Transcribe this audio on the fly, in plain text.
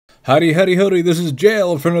Howdy, howdy, howdy, this is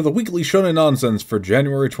Jail for another weekly Shonen nonsense for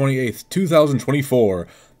January 28th, 2024.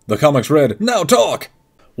 The comics read, now talk!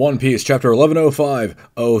 One Piece, chapter 1105.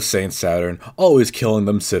 Oh, Saint Saturn, always killing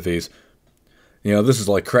them civvies. You know, this is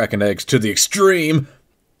like cracking eggs to the extreme.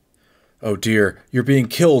 Oh dear, you're being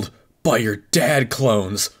killed by your dad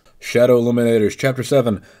clones. Shadow Eliminators, chapter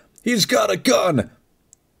 7. He's got a gun!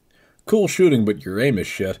 Cool shooting, but your aim is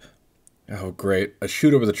shit. Oh great, a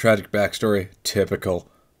shooter with a tragic backstory. Typical.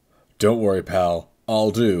 Don't worry, pal. I'll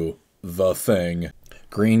do the thing.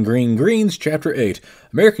 Green Greens, Chapter 8.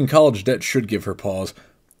 American college debt should give her pause.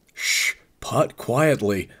 Shh, putt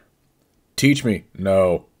quietly. Teach me.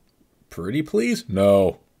 No. Pretty please?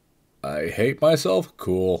 No. I hate myself?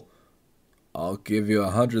 Cool. I'll give you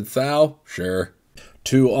 100,000? Sure.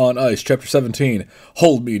 2 on Ice, Chapter 17.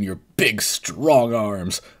 Hold me in your big, strong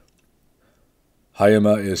arms.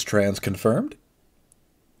 Hayama is trans confirmed?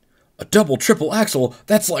 A double triple axle?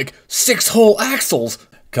 That's like 6 whole axles!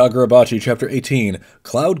 Kagurabachi, Chapter 18.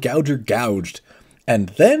 Cloud Gouger gouged. And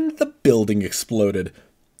then the building exploded.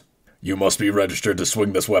 You must be registered to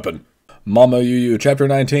swing this weapon. Mama Yu, Chapter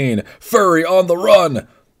 19. Furry on the run!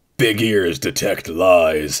 Big ears detect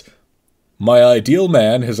lies. My ideal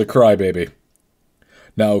man is a crybaby.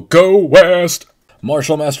 Now go west!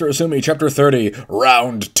 Martial Master Asumi, Chapter 30.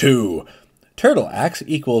 Round 2. Turtle axe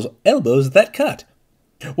equals elbows that cut.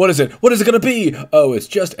 What is it? What is it gonna be? Oh, it's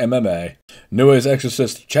just MMA. Nue's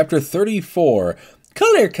Exorcist, Chapter 34.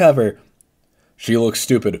 Color cover. She looks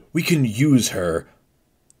stupid. We can use her.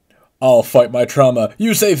 I'll fight my trauma.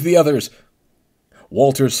 You save the others.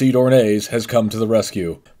 Walter C. Dornays has come to the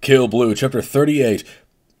rescue. Kill Blue, Chapter 38.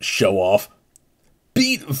 Show off.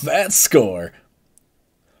 Beat that score.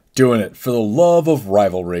 Doing it for the love of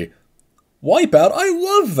rivalry. Wipeout, I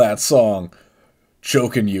love that song.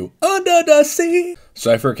 Choking you under the sea.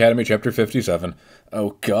 Cypher Academy, Chapter 57.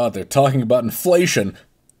 Oh god, they're talking about inflation.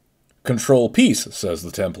 Control peace, says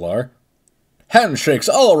the Templar. Handshakes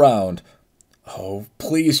all around. Oh,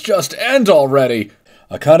 please just end already.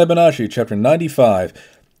 Akane Banashi, Chapter 95.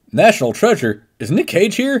 National Treasure. Is Nick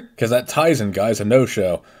Cage here? Because that Tizen guy's a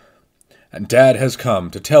no-show. And Dad has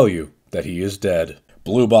come to tell you that he is dead.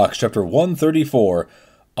 Blue Box, Chapter 134.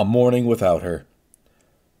 A Morning Without Her.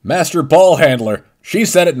 Master Ball Handler. She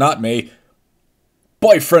said it, not me.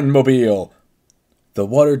 Boyfriend Mobile. The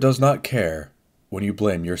water does not care when you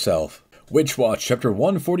blame yourself. Witch Watch, Chapter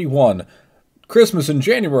 141. Christmas in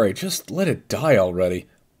January. Just let it die already.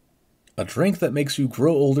 A drink that makes you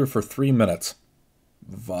grow older for 3 minutes.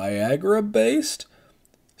 Viagra-based?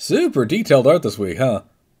 Super detailed art this week, huh?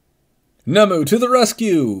 Nemu to the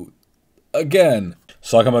rescue! Again.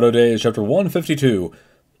 Sakamoto Days, Chapter 152.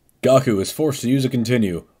 Gaku is forced to use a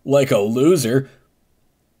continue. Like a loser.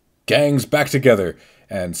 Gangs back together,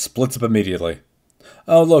 and splits up immediately.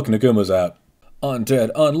 Oh look, Naguma's out.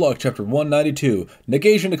 Undead Unluck, Chapter 192.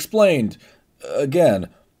 Negation explained. Again.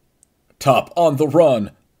 Top on the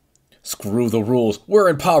run. Screw the rules, we're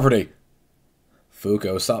in poverty.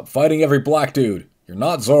 Fuko, stop fighting every black dude. You're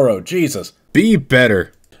not Zoro, Jesus. Be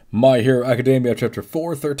better. My Hero Academia, Chapter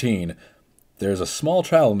 413. There's a small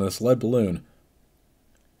child in this lead balloon.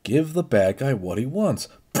 Give the bad guy what he wants.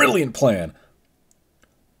 Brilliant plan!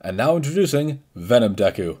 And now introducing Venom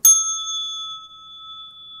Deku.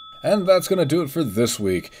 And that's going to do it for this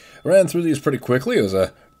week. Ran through these pretty quickly. It was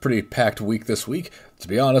a pretty packed week this week. To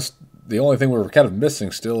be honest, the only thing we're kind of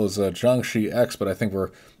missing still is Jiangxi X, but I think we're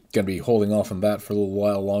going to be holding off on that for a little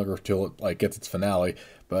while longer till it gets its finale.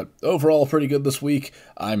 But overall, pretty good this week.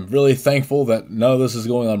 I'm really thankful that none of this is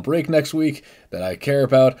going on break next week, that I care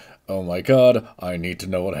about. Oh my god, I need to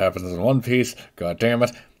know what happens in One Piece. God damn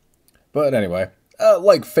it. But anyway,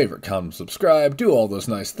 like, favorite, comment, subscribe, do all those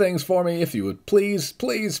nice things for me if you would please,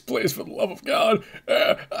 please, please, for the love of God.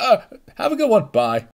 Have a good one. Bye.